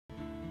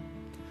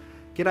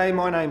G'day,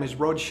 my name is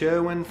Rod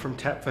Sherwin from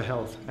Tap for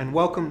Health and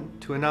welcome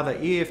to another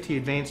EFT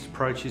Advanced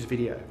Approaches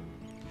video.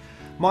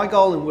 My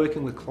goal in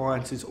working with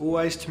clients is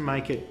always to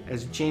make it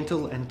as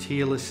gentle and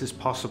tearless as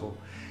possible,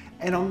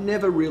 and I'm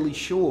never really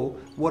sure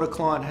what a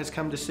client has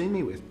come to see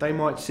me with. They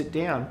might sit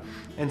down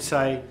and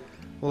say,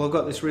 well, I've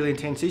got this really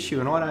intense issue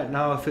and I don't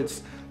know if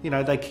it's,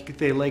 they kick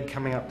their leg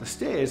coming up the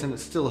stairs and it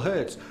still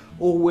hurts,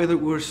 or whether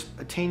it was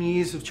 10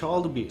 years of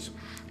child abuse.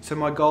 So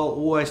my goal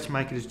always to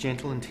make it as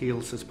gentle and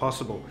tearless as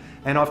possible.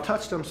 And I've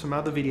touched on some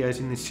other videos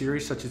in this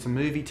series, such as the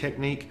movie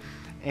technique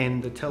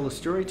and the tell a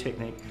story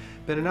technique.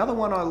 But another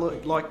one I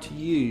like to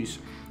use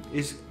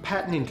is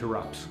pattern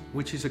interrupts,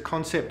 which is a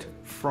concept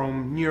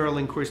from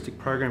neuro-linguistic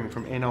programming,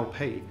 from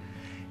NLP.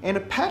 And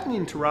a pattern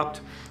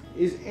interrupt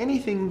is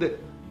anything that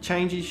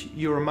changes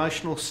your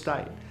emotional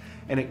state.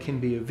 And it can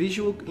be a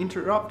visual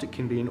interrupt, it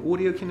can be an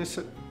audio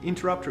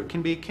interrupt, or it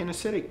can be a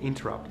kinesthetic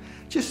interrupt.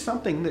 Just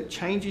something that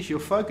changes your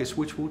focus,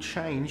 which will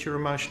change your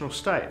emotional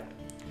state.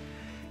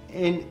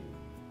 And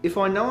if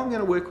I know I'm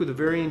going to work with a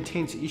very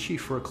intense issue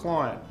for a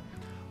client,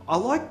 I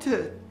like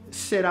to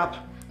set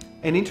up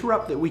an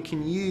interrupt that we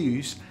can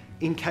use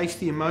in case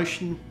the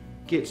emotion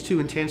gets too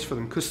intense for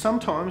them. Because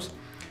sometimes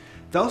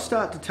they'll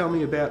start to tell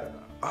me about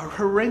a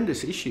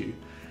horrendous issue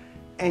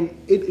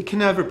and it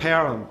can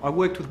overpower them. I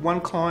worked with one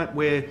client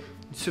where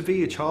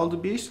severe child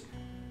abuse,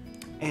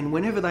 and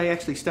whenever they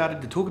actually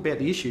started to talk about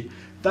the issue,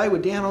 they were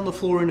down on the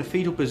floor in a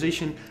fetal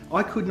position.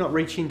 I could not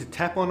reach in to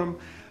tap on them.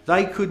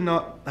 They could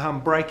not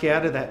break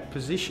out of that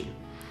position.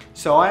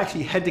 So I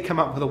actually had to come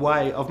up with a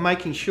way of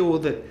making sure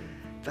that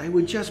they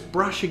would just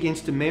brush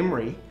against a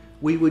memory.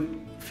 We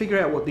would figure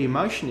out what the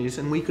emotion is,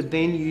 and we could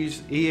then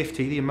use EFT,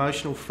 the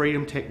emotional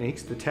freedom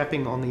techniques, the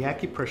tapping on the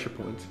acupressure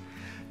points,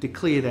 to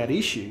clear that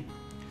issue.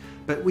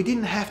 But we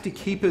didn't have to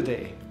keep her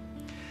there.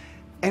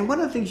 And one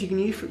of the things you can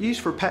use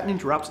for pattern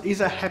interrupts is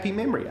a happy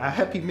memory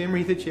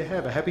that you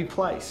have, a happy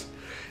place.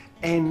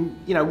 And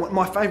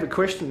my favorite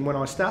question when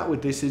I start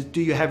with this is,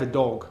 do you have a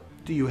dog?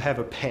 Do you have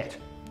a pet?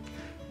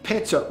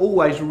 Pets are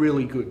always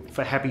really good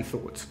for happy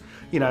thoughts.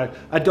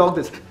 A dog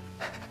that's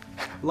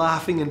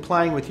laughing and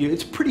playing with you,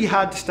 it's pretty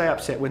hard to stay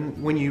upset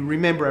when you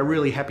remember a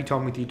really happy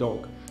time with your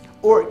dog.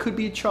 Or it could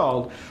be a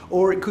child,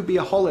 or it could be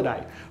a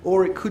holiday,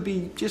 or it could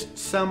be just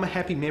some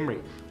happy memory.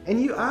 And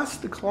you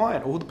ask the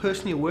client or the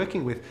person you're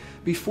working with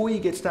before you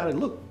get started,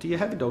 look, do you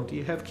have a dog? Do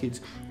you have kids?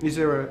 Is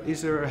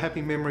there a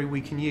happy memory we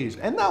can use?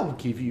 And they'll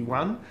give you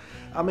one.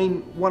 I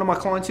mean, one of my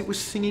clients, it was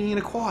singing in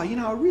a choir.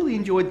 I really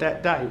enjoyed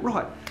that day.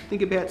 Right,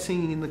 think about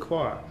singing in the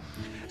choir.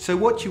 So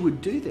what you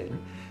would do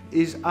then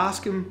is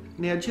ask them,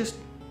 now just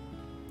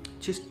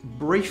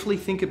briefly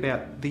think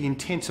about the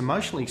intense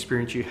emotional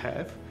experience you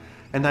have.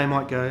 And they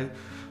might go,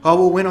 oh,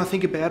 well, when I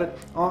think about it,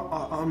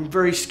 I'm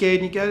very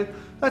scared. And you go,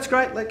 that's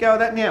great, let go of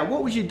that now.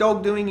 What was your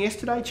dog doing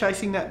yesterday,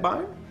 chasing that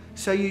bone?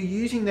 So you're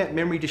using that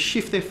memory to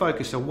shift their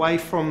focus away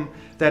from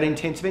that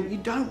intense event. You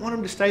don't want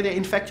them to stay there.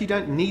 In fact, you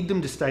don't need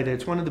them to stay there.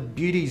 It's one of the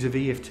beauties of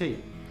EFT.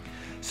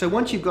 So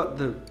once you've got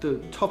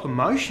the top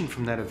emotion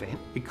from that event,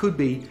 it could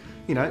be,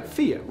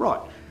 fear.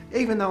 Right,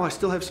 even though I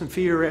still have some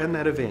fear around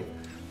that event,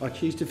 I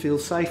choose to feel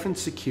safe and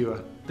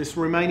secure. This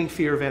remaining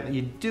fear event, that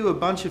you do a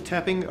bunch of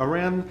tapping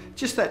around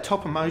just that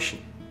top emotion.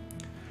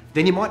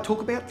 Then you might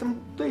talk about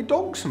their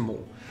dog some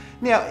more.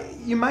 Now,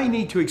 you may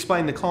need to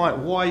explain to the client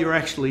why you're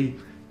actually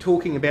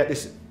talking about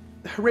this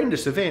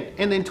horrendous event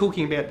and then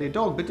talking about their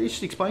dog, but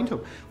just explain to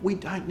them, we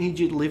don't need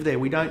you to live there.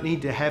 We don't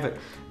need to have it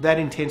that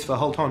intense for the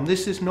whole time.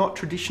 This is not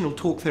traditional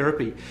talk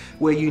therapy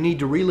where you need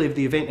to relive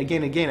the event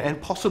again and again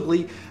and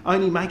possibly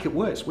only make it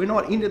worse. We're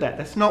not into that.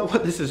 That's not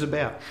what this is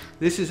about.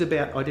 This is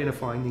about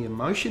identifying the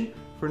emotion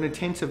for an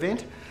intense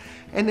event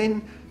and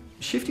then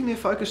shifting their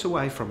focus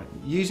away from it,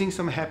 using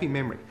some happy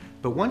memory.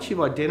 But once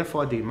you've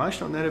identified the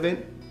emotion on that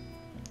event,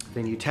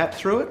 then you tap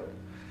through it,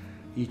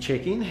 you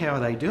check in, how are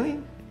they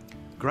doing?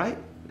 Great,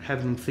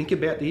 have them think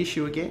about the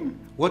issue again.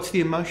 What's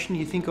the emotion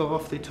you think of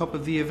off the top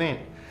of the event?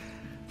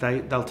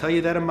 They'll tell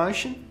you that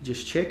emotion,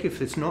 just check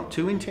if it's not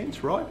too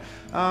intense, right?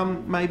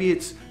 Maybe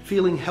it's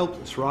feeling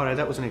helpless, right?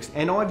 That was the next.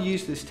 And I've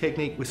used this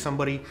technique with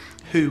somebody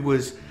who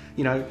was,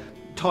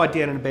 tied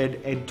down in a bed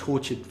and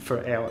tortured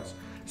for hours.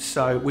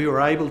 So we were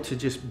able to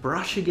just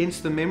brush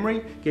against the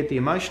memory, get the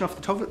emotion off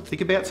the top of it,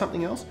 think about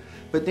something else,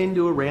 but then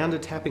do a round of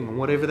tapping on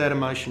whatever that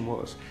emotion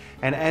was.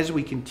 And as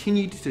we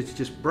continued to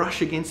just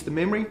brush against the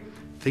memory,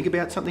 think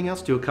about something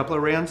else, do a couple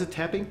of rounds of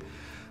tapping,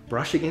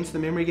 brush against the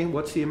memory again,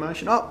 what's the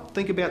emotion? Oh,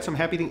 think about some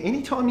happy thing.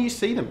 Anytime you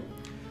see them,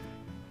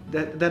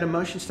 that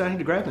emotion starting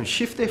to grab them,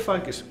 shift their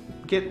focus,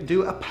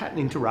 do a pattern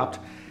interrupt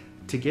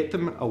to get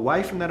them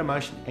away from that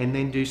emotion and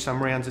then do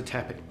some rounds of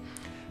tapping.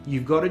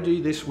 You've got to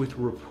do this with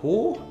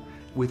rapport,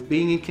 with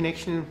being in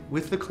connection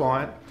with the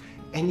client,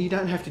 and you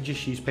don't have to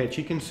just use pets.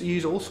 You can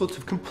use all sorts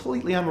of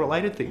completely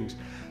unrelated things.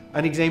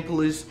 An example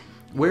is,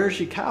 where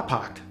is your car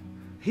parked?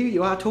 Here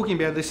you are talking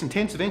about this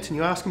intense event and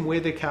you ask them where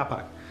their car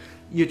parked.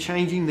 You're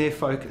changing their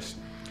focus.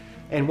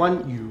 And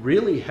one you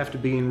really have to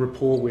be in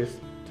rapport with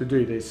to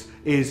do this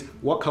is,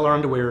 what color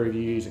underwear are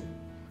you using?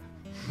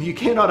 You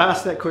cannot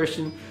ask that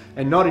question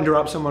and not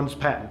interrupt someone's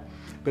pattern.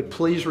 But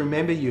please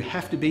remember, you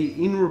have to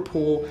be in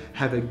rapport,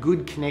 have a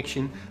good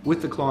connection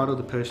with the client or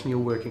the person you're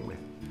working with.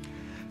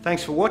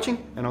 Thanks for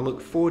watching, and I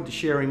look forward to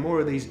sharing more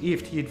of these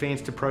EFT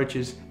advanced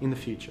approaches in the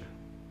future.